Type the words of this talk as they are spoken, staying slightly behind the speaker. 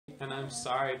and I'm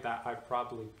sorry that I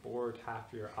probably bored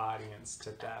half your audience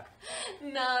to death.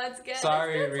 No, it's good.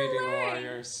 Sorry, it's good Reading to learn.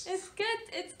 Warriors. It's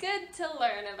good to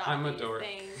learn about I'm a these dork.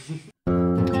 things.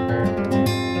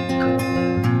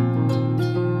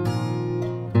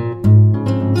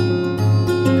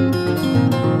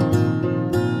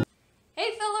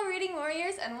 Hey fellow Reading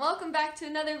Warriors, and welcome back to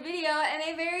another video, and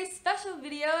a very special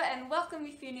video, and welcome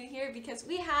if you're new here because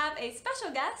we have a special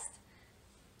guest.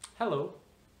 Hello.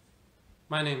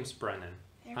 My name's Brennan.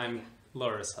 I'm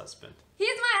Laura's husband.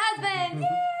 He's my husband!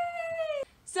 Yay!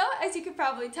 So, as you could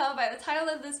probably tell by the title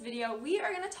of this video, we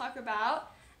are going to talk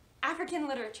about African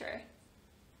literature.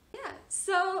 Yeah,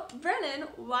 so Brennan,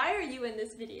 why are you in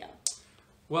this video?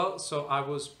 Well, so I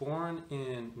was born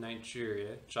in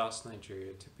Nigeria, Jos,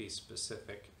 Nigeria to be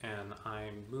specific, and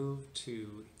I moved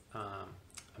to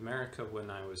America when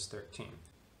I was 13.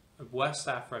 West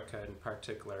Africa in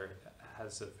particular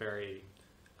has a very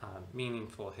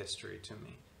meaningful history to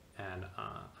me, and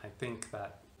I think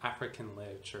that African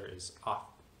literature is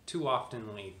too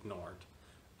oftenly ignored,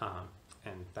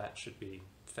 and that should be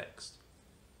fixed.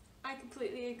 I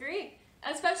completely agree,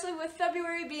 especially with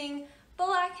February being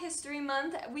Black History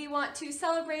Month. We want to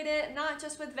celebrate it not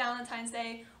just with Valentine's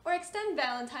Day, or extend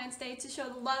Valentine's Day to show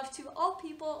the love to all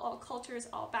people, all cultures,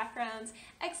 all backgrounds,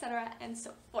 etc. and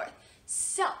so forth.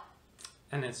 So,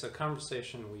 and it's a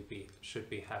conversation we should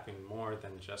be having more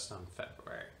than just on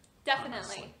February. Definitely,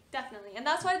 honestly. definitely. And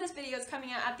that's why this video is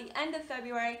coming out at the end of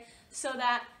February, so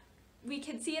that we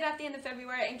can see it at the end of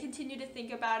February and continue to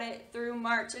think about it through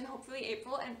March and hopefully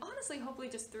April, and honestly, hopefully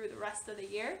just through the rest of the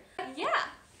year. Yeah.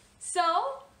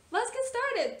 So, let's get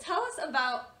started. Tell us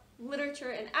about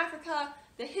literature in Africa,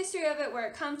 the history of it, where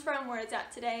it comes from, where it's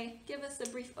at today. Give us a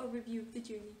brief overview of the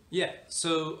journey. Yeah,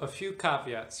 so a few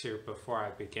caveats here before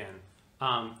I begin.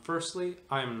 Firstly,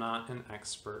 I'm not an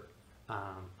expert.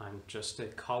 I'm just a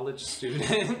college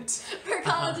student. For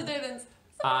college students.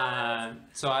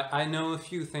 So I know a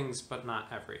few things, but not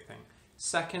everything.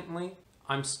 Secondly,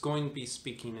 I'm going to be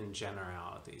speaking in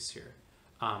generalities here.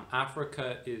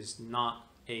 Africa is not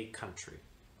a country.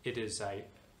 It is a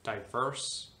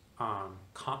diverse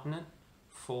continent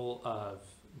full of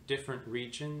different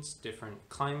regions, different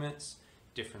climates,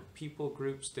 different people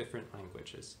groups, different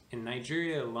languages. In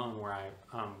Nigeria alone, where I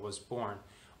was born,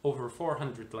 over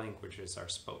 400 languages are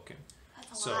spoken.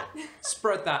 That's a lot.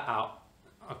 Spread that out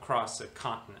across a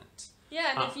continent.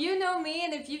 Yeah, and if you know me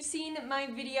and if you've seen my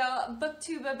video,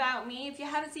 BookTube About Me, if you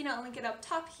haven't seen it, I'll link it up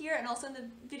top here and also in the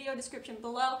video description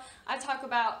below. I talk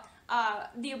about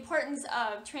the importance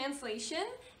of translation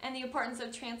and the importance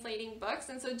of translating books,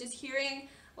 and so just hearing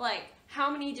like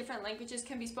how many different languages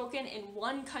can be spoken in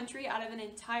one country out of an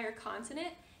entire continent,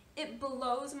 it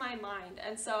blows my mind.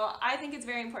 And so I think it's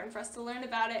very important for us to learn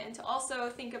about it and to also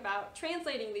think about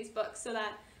translating these books so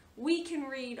that we can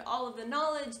read all of the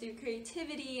knowledge, the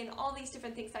creativity, and all these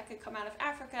different things that could come out of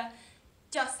Africa,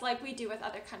 just like we do with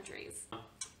other countries.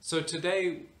 So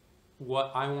today,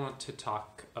 what I want to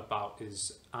talk about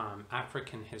is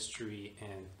African history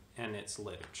and its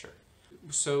literature.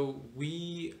 So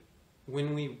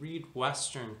when we read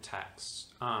Western texts,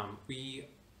 we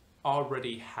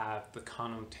already have the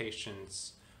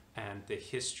connotations and the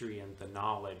history and the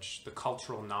knowledge, the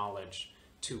cultural knowledge,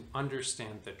 to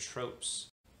understand the tropes.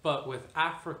 But with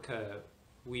Africa,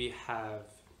 we have,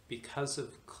 because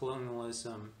of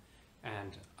colonialism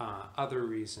and other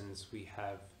reasons,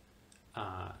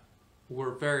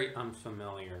 we're very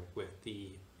unfamiliar with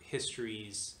the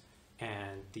histories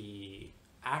and the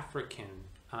African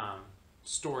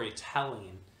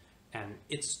storytelling and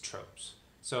its tropes.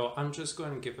 So I'm just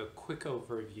going to give a quick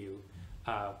overview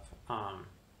of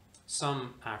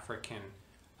some African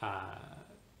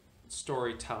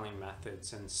storytelling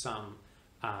methods and some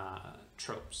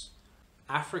tropes.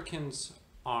 Africans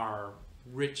are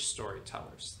rich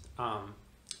storytellers.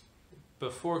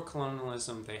 Before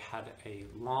colonialism, they had a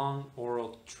long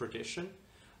oral tradition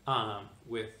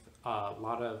with a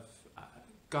lot of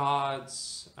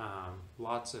gods,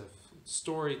 lots of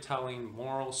storytelling,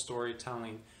 moral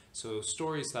storytelling, so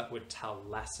stories that would tell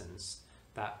lessons,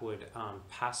 that would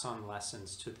pass on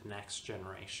lessons to the next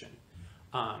generation.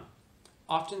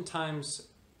 Oftentimes,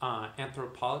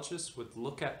 anthropologists would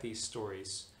look at these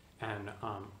stories, and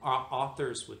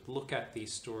authors would look at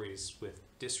these stories with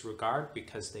disregard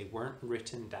because they weren't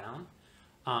written down.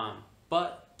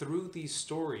 But through these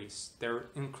stories, they're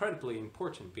incredibly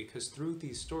important because through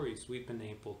these stories, we've been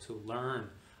able to learn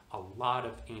a lot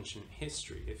of ancient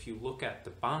history. If you look at the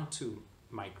Bantu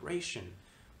migration,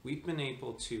 we've been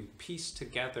able to piece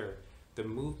together the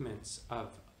movements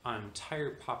of an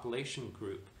entire population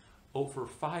group over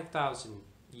 5,000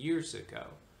 years ago.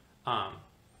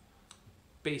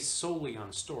 based solely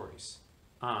on stories.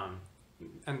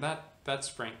 And that's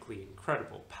frankly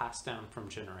incredible, passed down from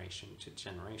generation to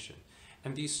generation.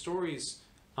 And these stories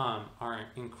are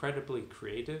incredibly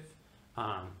creative.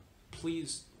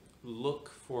 Please look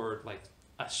for like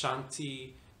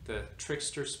Ashanti, the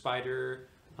trickster spider.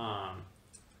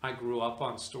 I grew up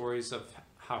on stories of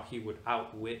how he would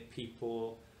outwit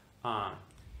people.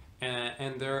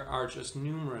 And there are just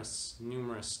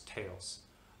numerous tales.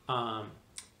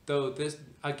 Though this,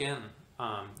 again,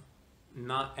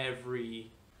 not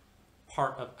every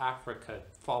part of Africa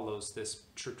follows this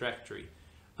trajectory.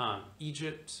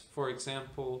 Egypt, for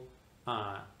example,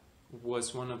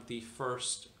 was one of the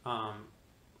first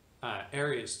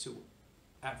areas to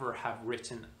ever have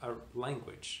written a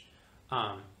language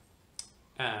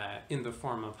in the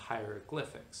form of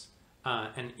hieroglyphics.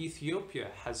 And Ethiopia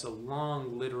has a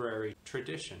long literary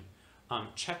tradition.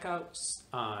 Check out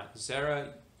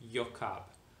Zara Yochab.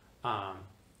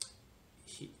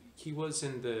 He was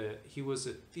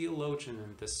a theologian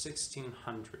in the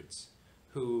 1600s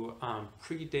who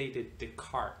predated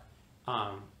Descartes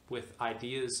with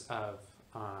ideas of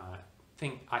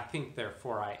I think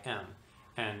therefore I am,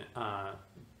 and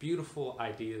beautiful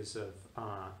ideas of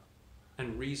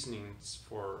and reasonings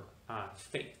for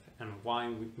faith and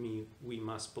why we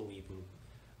must believe in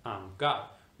God,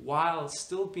 while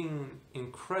still being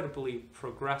incredibly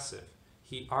progressive.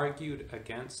 He argued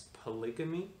against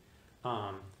polygamy,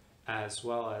 as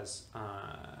well as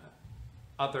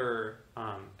other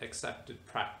accepted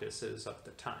practices of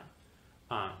the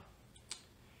time.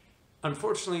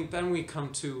 Unfortunately, then we come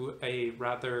to a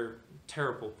rather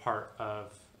terrible part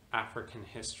of African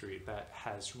history that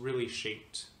has really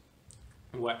shaped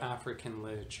what African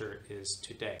literature is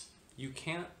today. You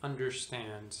can't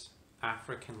understand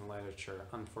African literature,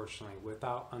 unfortunately,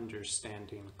 without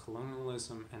understanding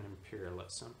colonialism and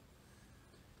imperialism.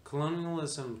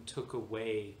 Colonialism took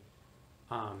away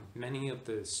many of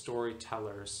the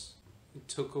storytellers,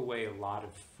 took away a lot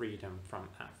of freedom from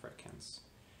Africans.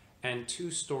 And two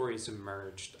stories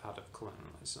emerged out of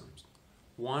colonialism.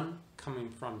 One coming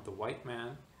from the white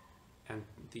man, and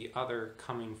the other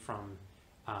coming from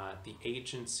the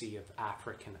agency of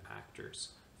African actors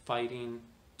fighting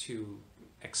to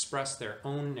express their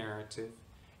own narrative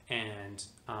and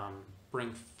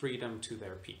bring freedom to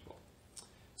their people.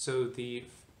 So the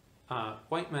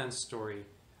white man's story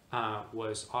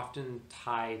was often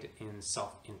tied in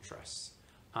self-interest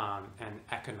and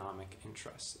economic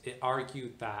interests. It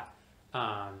argued that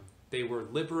they were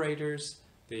liberators,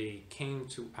 they came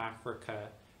to Africa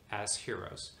as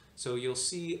heroes. So you'll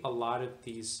see a lot of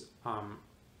these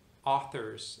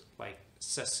authors like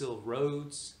Cecil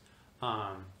Rhodes,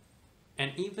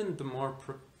 and even the more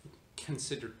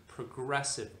considered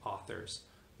progressive authors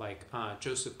like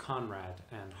Joseph Conrad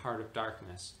and Heart of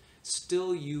Darkness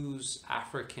still use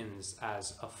Africans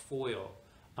as a foil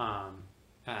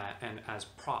and as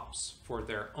props for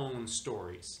their own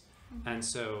stories. Mm-hmm. And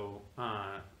so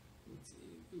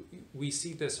we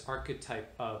see this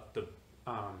archetype of the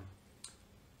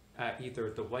either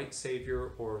the white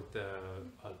savior or the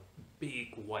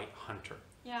big white hunter.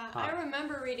 Yeah, I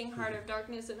remember reading Heart of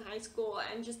Darkness in high school,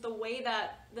 and just the way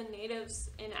that the natives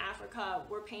in Africa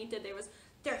were painted,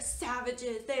 they're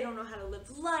savages, they don't know how to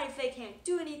live life, they can't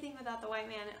do anything without the white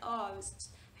man. I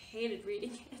hated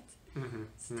reading it. Mm-hmm.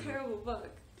 It's a terrible book.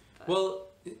 But. Well,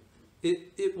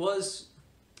 it was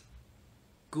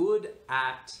good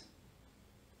at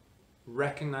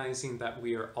recognizing that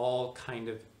we are all kind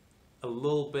of a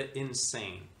little bit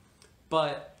insane,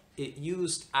 but it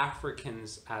used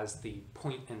Africans as the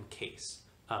point and case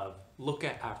of, look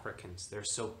at Africans, they're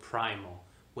so primal.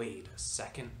 Wait a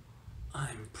second,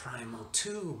 I'm primal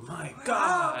too, my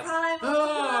God!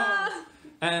 Primal.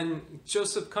 And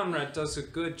Joseph Conrad does a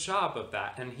good job of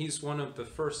that, and he's one of the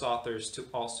first authors to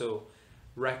also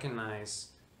recognize.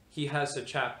 He has a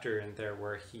chapter in there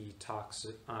where he talks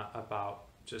about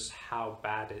just how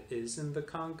bad it is in the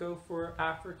Congo for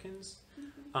Africans.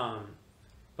 Mm-hmm.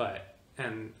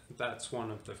 And that's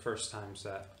one of the first times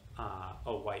that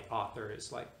a white author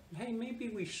is like, hey, maybe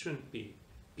we shouldn't be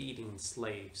beating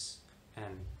slaves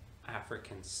and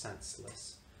Africans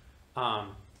senseless.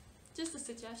 Just a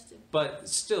suggestion. But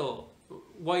still,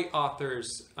 white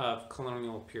authors of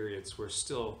colonial periods were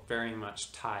still very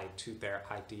much tied to their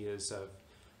ideas of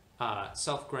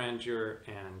self-grandeur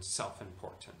and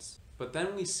self-importance. But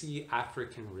then we see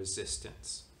African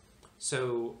resistance.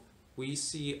 So we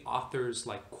see authors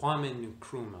like Kwame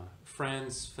Nkrumah,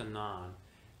 Frantz Fanon,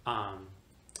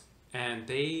 and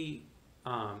they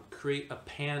create a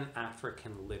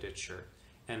pan-African literature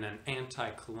and an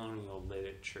anti-colonial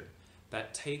literature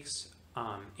that takes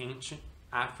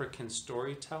African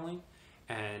storytelling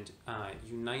and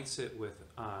unites it with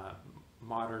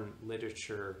modern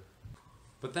literature.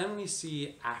 But then we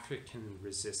see African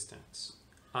resistance.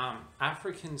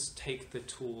 Africans take the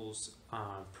tools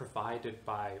provided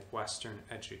by Western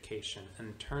education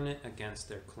and turn it against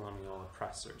their colonial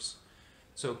oppressors.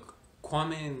 So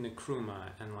Kwame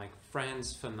Nkrumah and like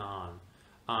Frantz Fanon,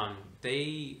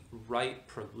 they write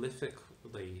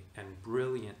prolifically and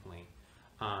brilliantly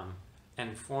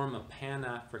and form a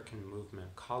Pan-African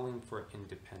movement calling for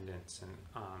independence and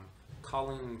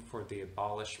calling for the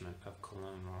abolishment of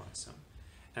colonialism.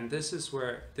 And this is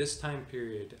where this time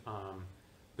period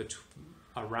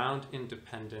around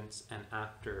independence and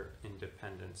after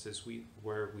independence is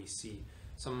where we see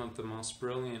some of the most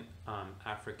brilliant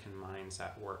African minds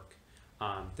at work.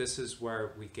 This is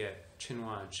where we get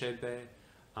Chinua Achebe,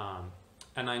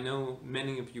 and I know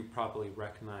many of you probably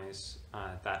recognize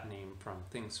that name from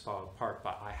Things Fall Apart,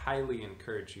 but I highly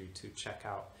encourage you to check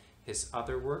out his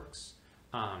other works,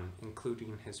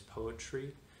 including his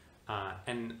poetry,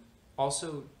 and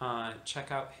also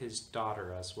check out his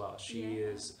daughter as well. She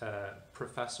is a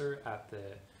professor at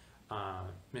the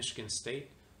Michigan State,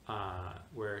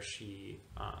 where she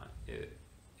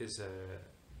is an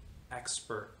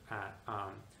expert at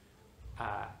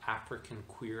African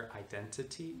queer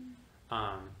identity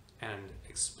and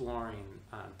exploring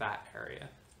that area.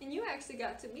 And you actually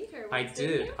got to meet her once, I didn't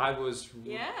did. you?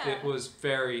 It was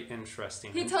very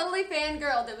interesting. He totally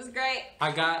fangirled. It was great.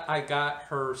 I got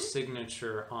her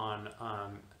signature on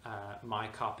my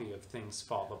copy of Things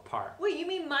Fall Apart. Wait, you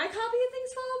mean my copy of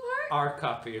Things Fall Apart? Our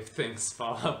copy of Things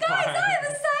Fall Apart. Guys, I have a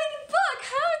signed book.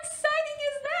 How exciting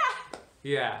is that?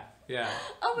 Yeah.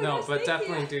 Oh my gosh, but thank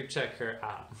definitely you. do check her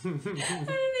out. I didn't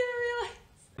even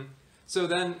realize.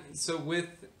 So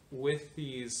with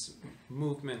these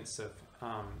movements of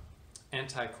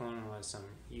anti-colonialism,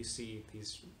 you see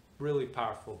these really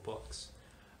powerful books.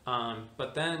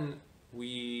 But then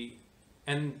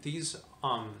these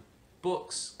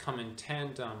books come in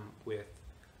tandem with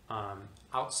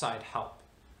outside help,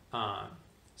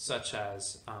 such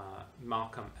as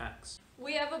Malcolm X.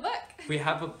 We have a book. We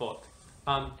have a book.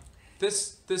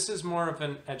 This is more of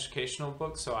an educational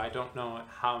book, so I don't know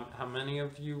how many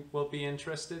of you will be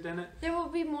interested in it. There will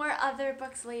be more other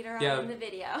books later on in the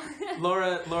video.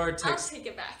 Laura I'll take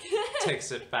it back.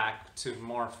 takes it back to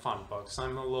more fun books.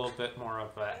 I'm a little bit more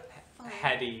of a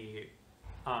heady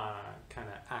kind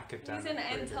of academic He's an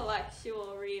reader.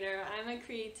 intellectual reader. I'm a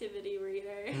creativity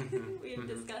reader. We have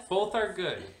discussed Both this. are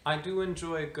good. I do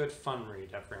enjoy a good fun read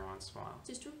every once in a while.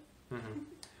 Just true.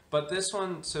 But this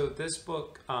one, so this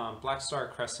book, Black Star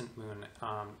Crescent Moon,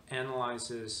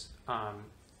 analyzes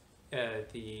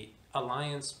the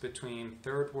alliance between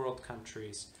third world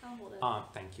countries. I'll hold it.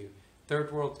 Thank you.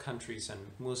 Third world countries and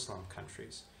Muslim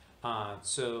countries.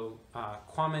 So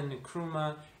Kwame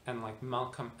Nkrumah and like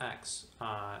Malcolm X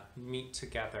meet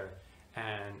together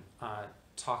and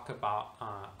talk about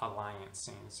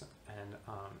alliances and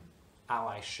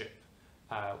allyship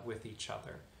with each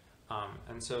other.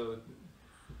 And so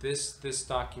this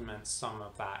documents some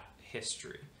of that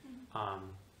history.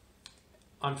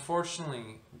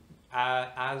 Unfortunately,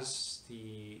 as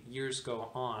the years go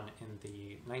on in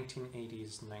the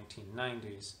 1980s and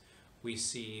 1990s, we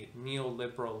see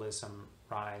neoliberalism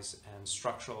rise and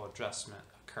structural adjustment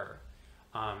occur.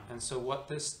 And so what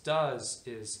this does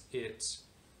is it's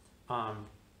at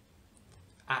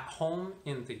home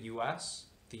in the US,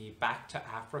 the Back to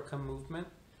Africa movement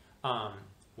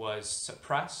was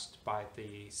suppressed by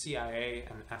the CIA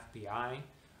and FBI,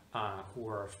 who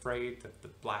were afraid that the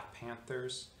Black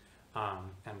Panthers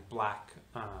and Black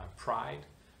Pride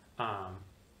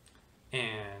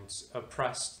and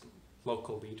oppressed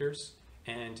local leaders.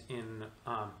 And in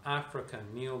Africa,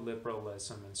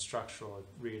 neoliberalism and structural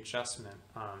readjustment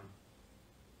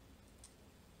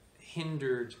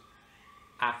hindered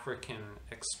African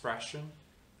expression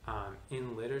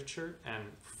in literature and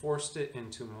forced it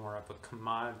into more of a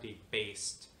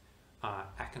commodity-based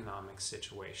economic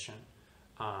situation.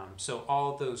 So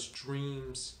all those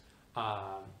dreams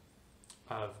of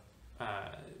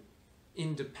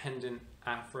independent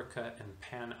Africa and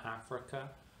Pan-Africa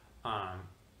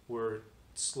were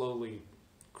slowly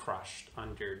crushed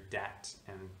under debt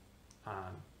and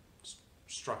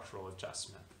structural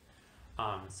adjustment.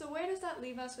 So where does that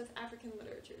leave us with African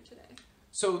literature today?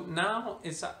 So now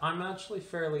I'm actually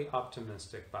fairly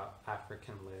optimistic about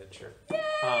African literature.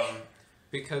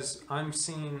 Because I'm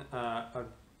seeing a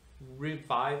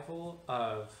revival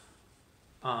of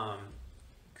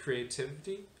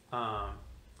creativity,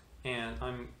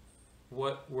 and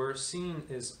what we're seeing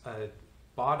is a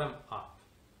bottom-up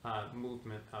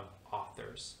movement of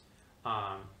authors.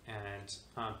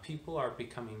 People are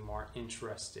becoming more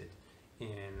interested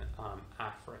in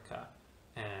Africa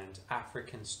and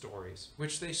African stories,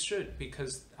 which they should,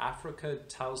 because Africa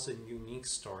tells a unique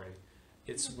story.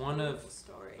 It's one of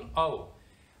story.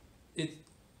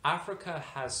 Africa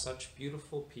has such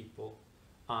beautiful people.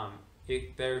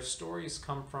 Their stories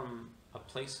come from a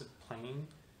place of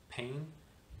pain,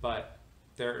 but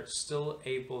they're still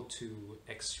able to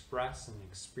express and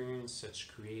experience such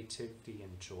creativity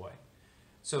and joy.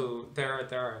 So there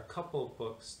are a couple of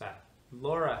books that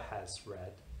Laura has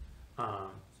read.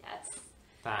 Yes.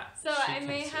 So I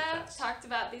may have talked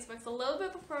about these books a little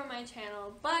bit before on my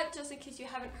channel, but just in case you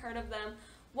haven't heard of them,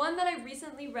 one that I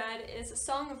recently read is A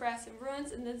Song of Rest and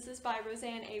Ruins, and this is by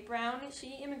Roseanne A. Brown.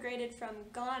 She immigrated from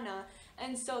Ghana,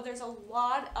 and so there's a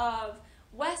lot of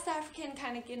West African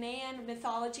kind of Ghanaian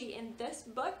mythology in this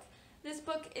book. This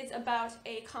book is about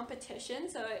a competition,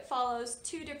 so it follows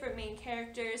two different main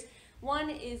characters. One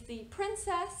is the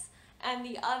princess, and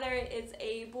the other is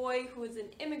a boy who is an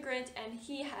immigrant, and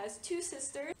he has two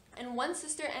sisters. And one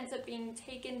sister ends up being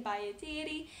taken by a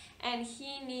deity, and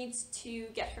he needs to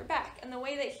get her back. And the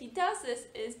way that he does this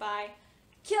is by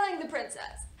killing the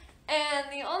princess. And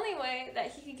the only way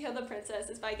that he can kill the princess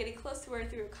is by getting close to her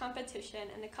through a competition.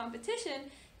 And the competition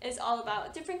is all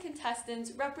about different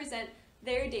contestants represent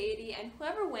their deity, and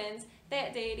whoever wins,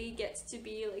 that deity gets to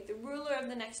be like the ruler of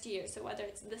the next year. So whether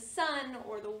it's the sun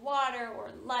or the water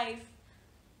or life,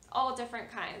 all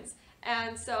different kinds.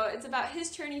 And so it's about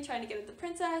his journey trying to get at the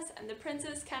princess, and the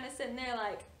princess kind of sitting there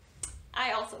like,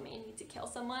 I also may need to kill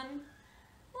someone.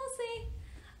 We'll see.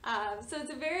 So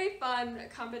it's a very fun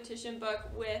competition book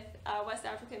with West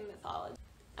African mythology.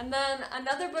 And then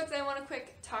another book that I want to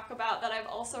quick talk about that I've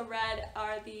also read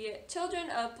are The Children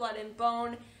of Blood and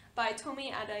Bone by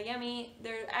Tomi Adeyemi.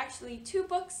 There are actually 2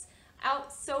 books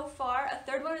out so far. A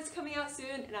third one is coming out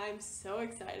soon, and I'm so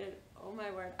excited. Oh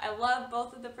my word. I love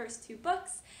both of the first 2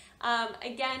 books.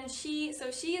 Again, she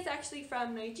is actually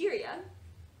from Nigeria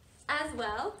as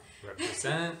well.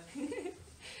 Represent.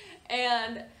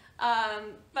 And,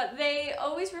 but they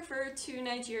always refer to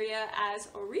Nigeria as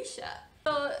Orisha.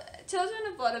 So, Children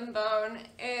of Blood and Bone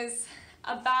is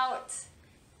about,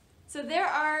 so there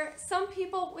are some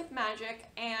people with magic,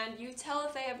 and you tell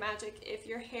if they have magic if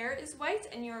your hair is white,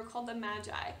 and you are called the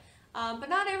Magi. But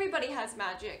not everybody has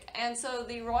magic, and so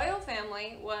the royal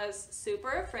family was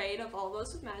super afraid of all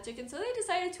those with magic, and so they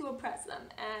decided to oppress them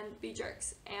and be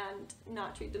jerks and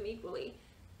not treat them equally.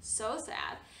 So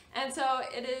sad. And so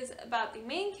it is about the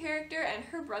main character and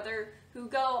her brother who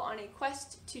go on a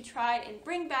quest to try and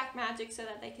bring back magic so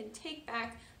that they can take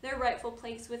back their rightful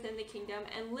place within the kingdom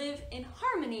and live in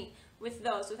harmony with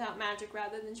those without magic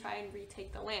rather than try and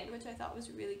retake the land, which I thought was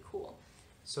really cool.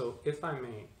 So if I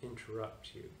may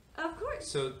interrupt you. Of course.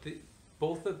 So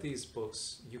both of these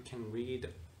books you can read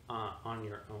on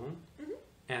your own,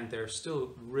 and they're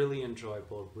still really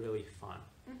enjoyable, really fun.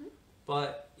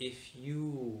 But if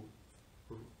you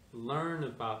learn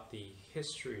about the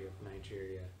history of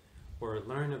Nigeria, or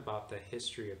learn about the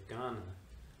history of Ghana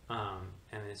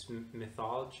and its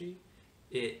mythology,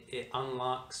 it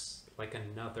unlocks like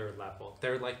another level.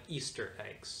 They're like Easter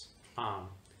eggs.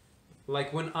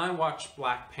 Like when I watched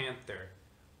Black Panther,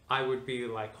 I would be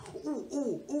like,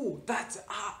 ooh, that's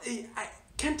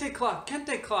kente clock,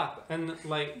 and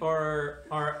like,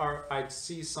 or I'd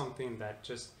see something that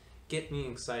just get me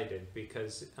excited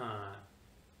because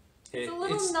it's a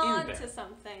little nod to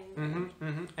something.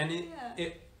 And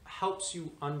it helps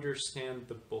you understand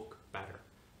the book better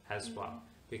as well,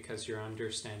 because you're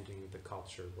understanding the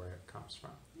culture where it comes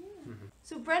from.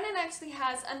 So Brennan actually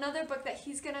has another book that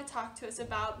he's going to talk to us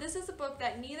about. This is a book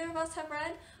that neither of us have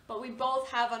read, but we both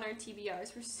have on our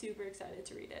TBRs. We're super excited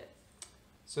to read it.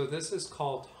 So this is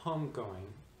called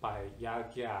Homegoing by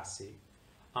Yagyasi.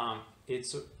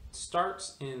 It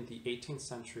starts in the 18th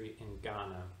century in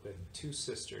Ghana with 2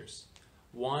 sisters.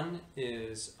 One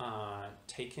is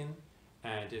taken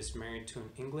and is married to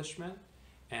an Englishman,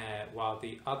 while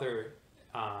the other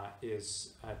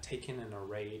is taken in a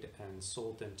raid and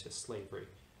sold into slavery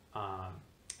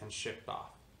and shipped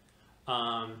off.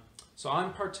 So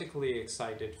I'm particularly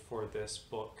excited for this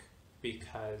book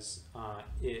because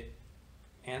it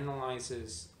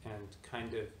analyzes and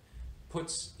kind of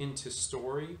puts into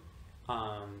story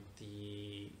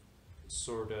the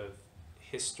sort of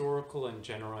historical and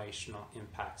generational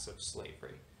impacts of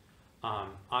slavery.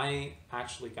 I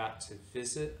actually got to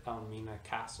visit Elmina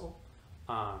Castle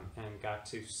and got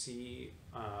to see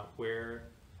where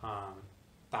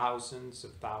thousands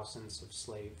of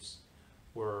slaves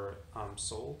were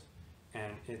sold,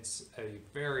 and it's a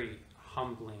very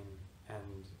humbling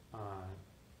and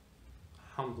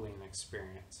humbling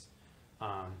experience.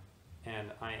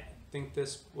 And I think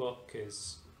this book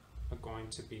is going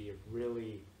to be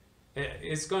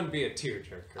it's going to be a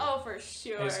tearjerker. Oh, for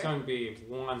sure. It's going to be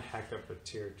one heck of a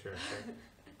tearjerker.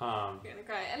 I'm gonna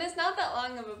cry. And it's not that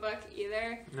long of a book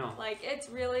either. No. Like, it's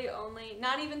really only,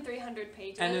 not even 300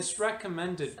 pages. And it's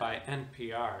recommended by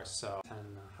NPR, so.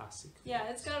 Yeah,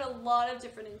 it's got a lot of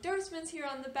different endorsements here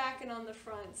on the back and on the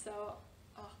front, so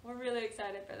we're really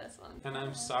excited for this one. And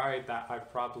I'm sorry that I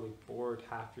probably bored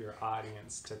half your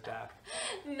audience to death.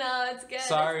 No, it's good.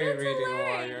 Sorry, it's good Reading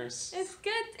Warriors. It's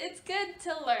good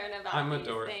to learn about I'm a these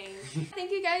dork. things.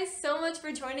 Thank you guys so much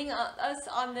for joining us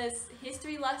on this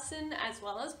history lesson as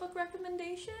well as book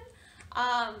recommendation.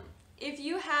 If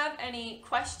you have any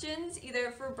questions,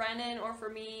 either for Brennan or for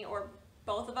me or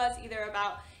both of us, either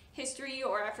about history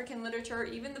or African literature, or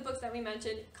even the books that we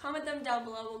mentioned, comment them down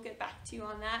below. We'll get back to you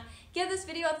on that. Give this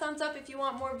video a thumbs up if you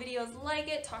want more videos like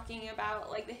it, talking about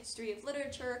like the history of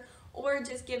literature, or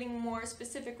just giving more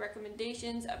specific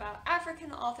recommendations about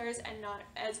African authors and not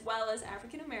as well as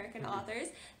African American authors.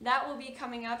 That will be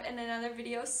coming up in another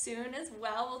video soon as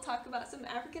well. We'll talk about some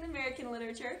African American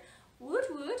literature. Woot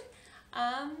woot.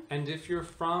 And if you're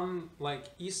from like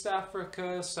East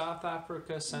Africa, South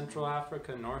Africa, Central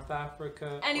Africa, North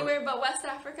Africa, anywhere but West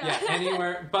Africa. Yeah,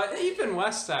 anywhere, but even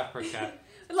West Africa.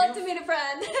 I'd love to meet a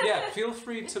friend. Yeah, feel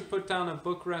free to put down a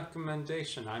book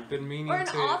recommendation. I've been meaning to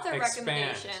expand. Or an author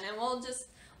recommendation, and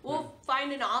we'll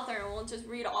find an author and we'll just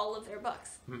read all of their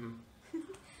books.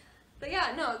 But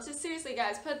yeah, no, just seriously,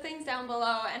 guys, put things down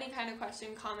below. Any kind of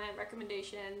question, comment,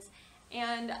 recommendations.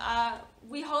 And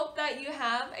we hope that you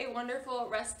have a wonderful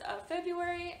rest of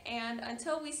February. And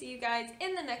until we see you guys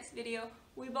in the next video,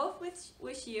 we both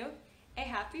wish you a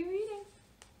happy reading.